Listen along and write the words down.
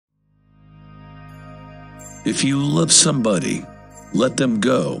If you love somebody, let them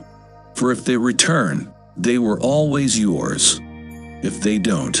go, for if they return, they were always yours. If they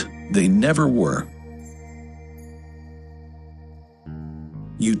don't, they never were.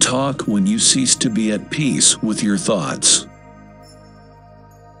 You talk when you cease to be at peace with your thoughts.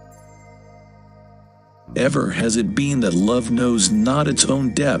 Ever has it been that love knows not its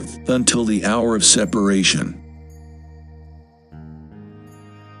own depth until the hour of separation.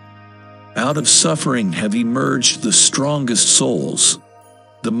 Out of suffering have emerged the strongest souls.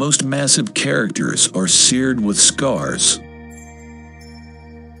 The most massive characters are seared with scars.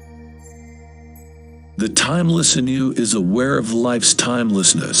 The timeless in you is aware of life's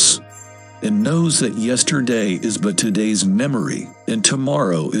timelessness and knows that yesterday is but today's memory and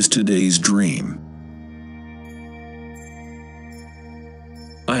tomorrow is today's dream.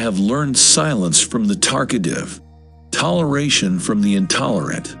 I have learned silence from the talkative, toleration from the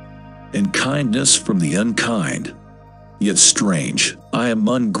intolerant, and kindness from the unkind. Yet strange, I am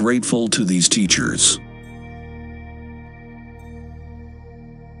ungrateful to these teachers.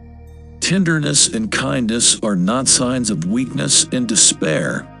 Tenderness and kindness are not signs of weakness and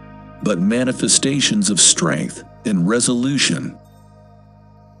despair, but manifestations of strength and resolution.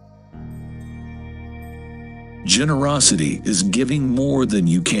 Generosity is giving more than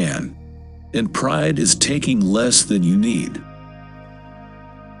you can, and pride is taking less than you need.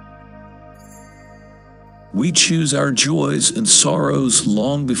 We choose our joys and sorrows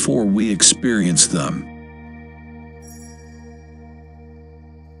long before we experience them.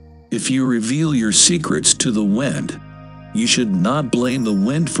 If you reveal your secrets to the wind, you should not blame the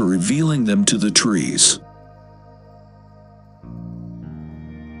wind for revealing them to the trees.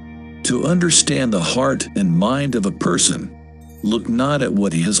 To understand the heart and mind of a person, look not at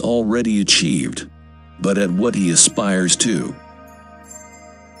what he has already achieved, but at what he aspires to.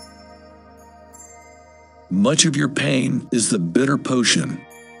 Much of your pain is the bitter potion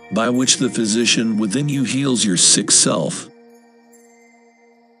by which the physician within you heals your sick self.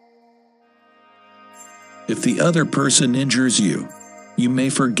 If the other person injures you, you may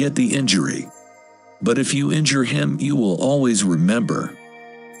forget the injury, but if you injure him, you will always remember.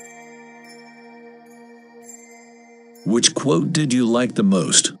 Which quote did you like the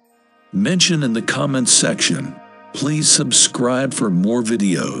most? Mention in the comments section. Please subscribe for more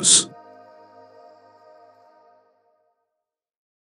videos.